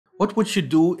What would you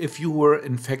do if you were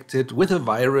infected with a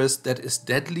virus that is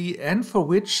deadly and for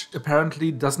which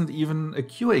apparently doesn't even a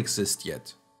cure exist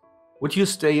yet? Would you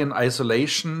stay in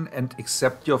isolation and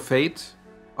accept your fate?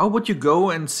 Or would you go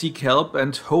and seek help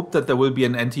and hope that there will be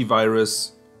an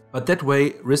antivirus, but that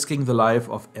way risking the life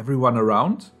of everyone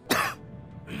around?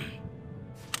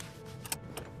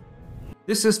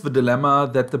 This is the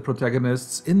dilemma that the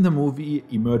protagonists in the movie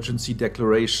Emergency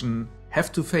Declaration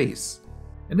have to face.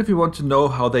 And if you want to know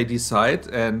how they decide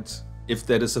and if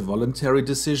that is a voluntary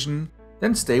decision,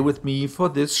 then stay with me for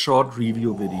this short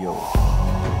review video.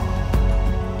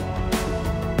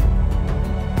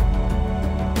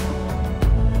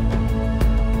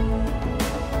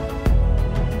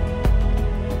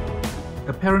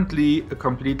 Apparently a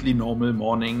completely normal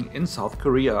morning in South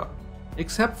Korea,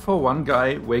 except for one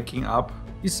guy waking up,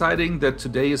 deciding that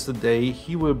today is the day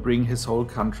he will bring his whole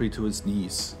country to his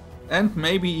knees. And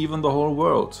maybe even the whole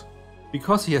world,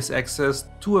 because he has access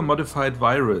to a modified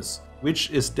virus, which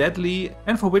is deadly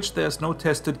and for which there is no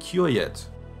tested cure yet.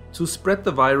 To spread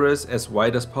the virus as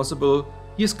wide as possible,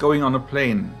 he is going on a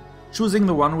plane, choosing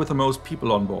the one with the most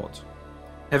people on board.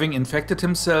 Having infected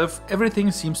himself, everything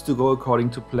seems to go according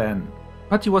to plan,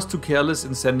 but he was too careless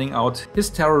in sending out his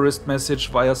terrorist message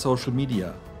via social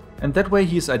media. And that way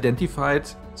he is identified,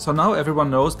 so now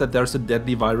everyone knows that there's a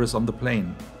deadly virus on the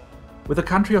plane. With a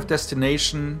country of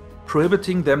destination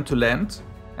prohibiting them to land,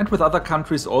 and with other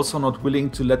countries also not willing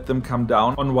to let them come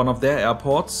down on one of their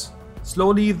airports,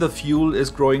 slowly the fuel is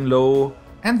growing low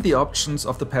and the options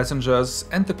of the passengers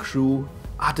and the crew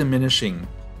are diminishing.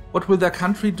 What will their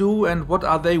country do and what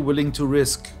are they willing to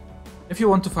risk? If you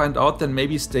want to find out, then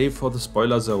maybe stay for the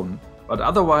spoiler zone, but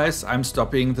otherwise I'm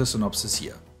stopping the synopsis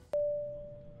here.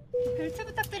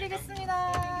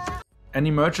 An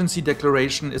emergency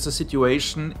declaration is a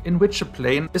situation in which a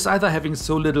plane is either having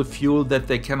so little fuel that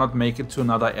they cannot make it to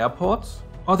another airport,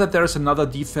 or that there is another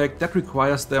defect that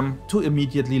requires them to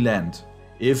immediately land.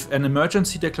 If an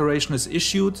emergency declaration is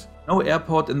issued, no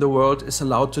airport in the world is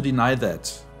allowed to deny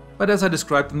that. But as I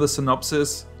described in the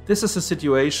synopsis, this is a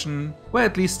situation where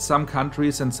at least some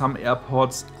countries and some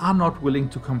airports are not willing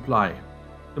to comply.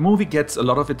 The movie gets a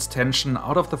lot of its tension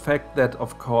out of the fact that,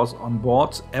 of course, on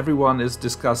board everyone is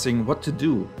discussing what to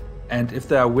do and if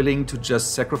they are willing to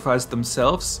just sacrifice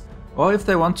themselves or if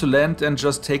they want to land and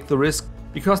just take the risk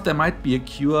because there might be a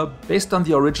cure based on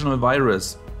the original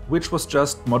virus, which was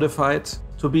just modified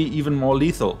to be even more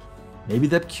lethal. Maybe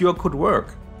that cure could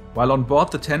work. While on board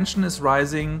the tension is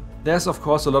rising, there's of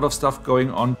course a lot of stuff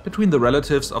going on between the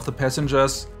relatives of the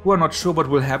passengers who are not sure what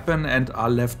will happen and are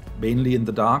left mainly in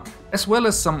the dark, as well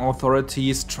as some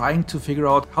authorities trying to figure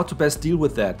out how to best deal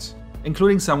with that,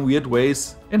 including some weird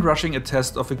ways in rushing a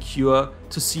test of a cure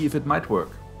to see if it might work.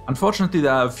 Unfortunately,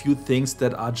 there are a few things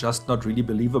that are just not really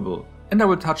believable, and I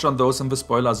will touch on those in the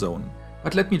spoiler zone.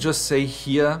 But let me just say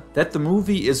here that the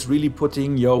movie is really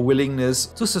putting your willingness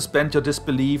to suspend your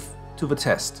disbelief to the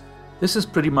test. This is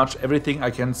pretty much everything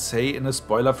I can say in a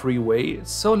spoiler-free way,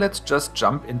 so let's just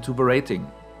jump into the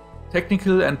rating.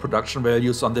 Technical and production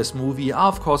values on this movie are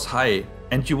of course high,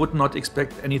 and you would not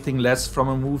expect anything less from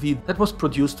a movie that was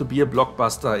produced to be a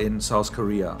blockbuster in South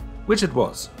Korea, which it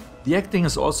was. The acting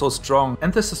is also strong,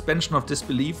 and the suspension of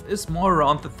disbelief is more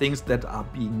around the things that are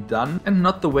being done and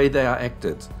not the way they are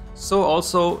acted, so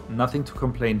also nothing to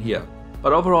complain here.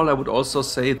 But overall I would also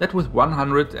say that with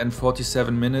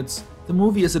 147 minutes, the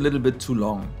movie is a little bit too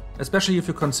long, especially if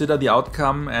you consider the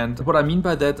outcome, and what I mean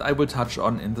by that I will touch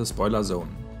on in the spoiler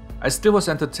zone. I still was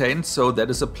entertained, so that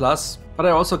is a plus, but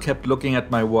I also kept looking at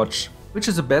my watch, which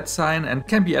is a bad sign and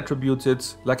can be attributed,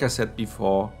 like I said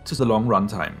before, to the long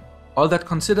runtime. All that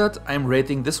considered, I'm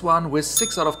rating this one with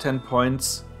 6 out of 10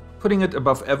 points, putting it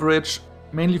above average,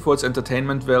 mainly for its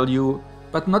entertainment value,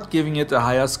 but not giving it a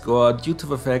higher score due to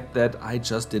the fact that I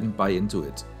just didn't buy into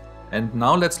it. And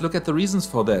now let's look at the reasons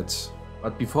for that.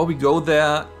 But before we go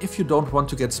there, if you don't want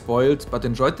to get spoiled but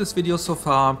enjoyed this video so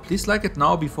far, please like it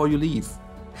now before you leave.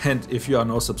 And if you are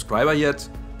no subscriber yet,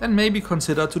 then maybe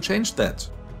consider to change that.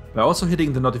 By also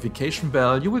hitting the notification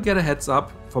bell, you will get a heads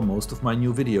up for most of my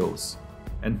new videos.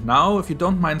 And now, if you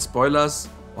don't mind spoilers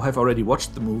or have already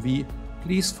watched the movie,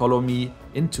 please follow me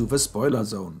into the spoiler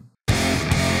zone.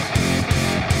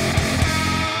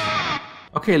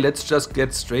 Okay, let's just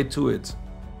get straight to it.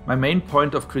 My main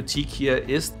point of critique here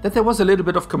is that there was a little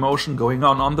bit of commotion going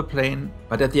on the plane,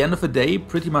 but at the end of the day,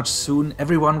 pretty much soon,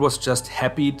 everyone was just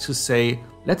happy to say,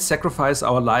 let's sacrifice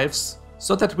our lives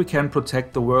so that we can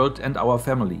protect the world and our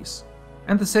families.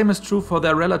 And the same is true for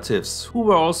their relatives, who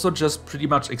were also just pretty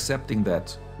much accepting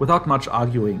that, without much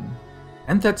arguing.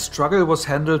 And that struggle was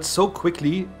handled so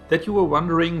quickly that you were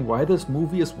wondering why this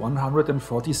movie is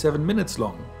 147 minutes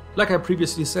long, like I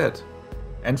previously said.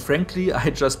 And frankly, I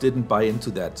just didn't buy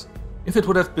into that. If it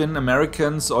would have been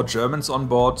Americans or Germans on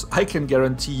board, I can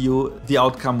guarantee you the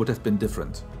outcome would have been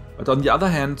different. But on the other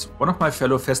hand, one of my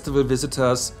fellow festival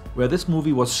visitors, where this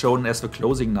movie was shown as the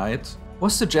closing night,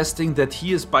 was suggesting that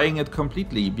he is buying it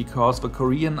completely because the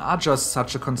Koreans are just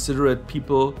such a considerate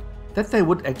people that they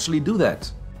would actually do that.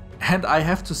 And I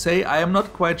have to say, I am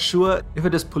not quite sure if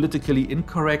it is politically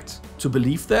incorrect to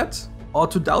believe that or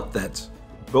to doubt that.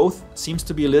 Both seems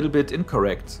to be a little bit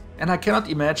incorrect. And I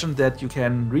cannot imagine that you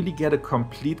can really get a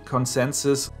complete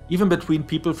consensus even between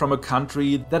people from a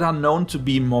country that are known to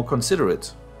be more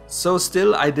considerate. So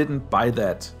still, I didn't buy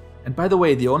that. And by the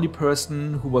way, the only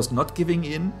person who was not giving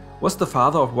in was the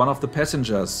father of one of the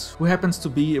passengers, who happens to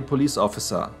be a police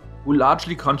officer, who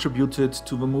largely contributed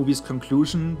to the movie's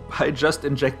conclusion by just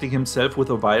injecting himself with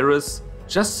a virus,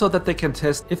 just so that they can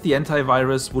test if the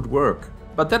antivirus would work.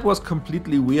 But that was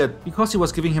completely weird, because he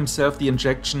was giving himself the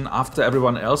injection after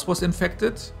everyone else was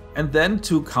infected, and then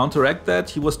to counteract that,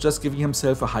 he was just giving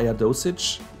himself a higher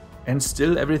dosage, and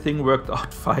still everything worked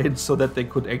out fine so that they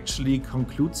could actually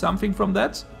conclude something from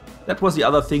that. That was the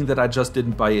other thing that I just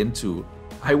didn't buy into.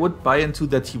 I would buy into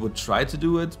that he would try to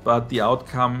do it, but the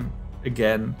outcome,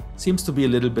 again, seems to be a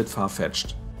little bit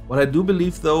far-fetched. What I do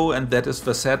believe though, and that is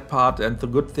the sad part and the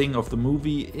good thing of the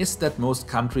movie, is that most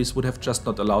countries would have just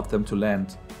not allowed them to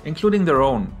land, including their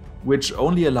own, which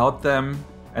only allowed them,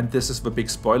 and this is the big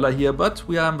spoiler here, but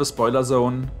we are in the spoiler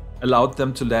zone, allowed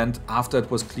them to land after it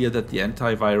was clear that the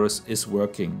antivirus is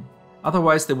working.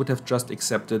 Otherwise they would have just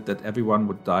accepted that everyone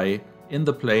would die in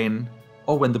the plane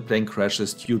or when the plane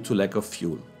crashes due to lack of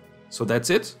fuel. So that's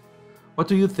it? What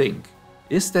do you think?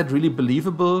 Is that really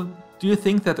believable? Do you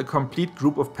think that a complete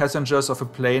group of passengers of a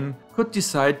plane could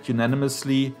decide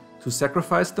unanimously to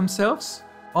sacrifice themselves?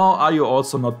 Or are you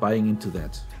also not buying into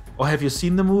that? Or have you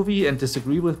seen the movie and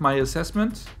disagree with my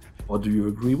assessment? Or do you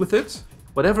agree with it?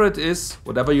 Whatever it is,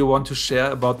 whatever you want to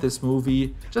share about this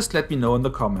movie, just let me know in the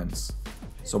comments.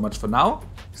 So much for now,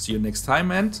 see you next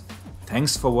time and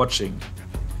thanks for watching.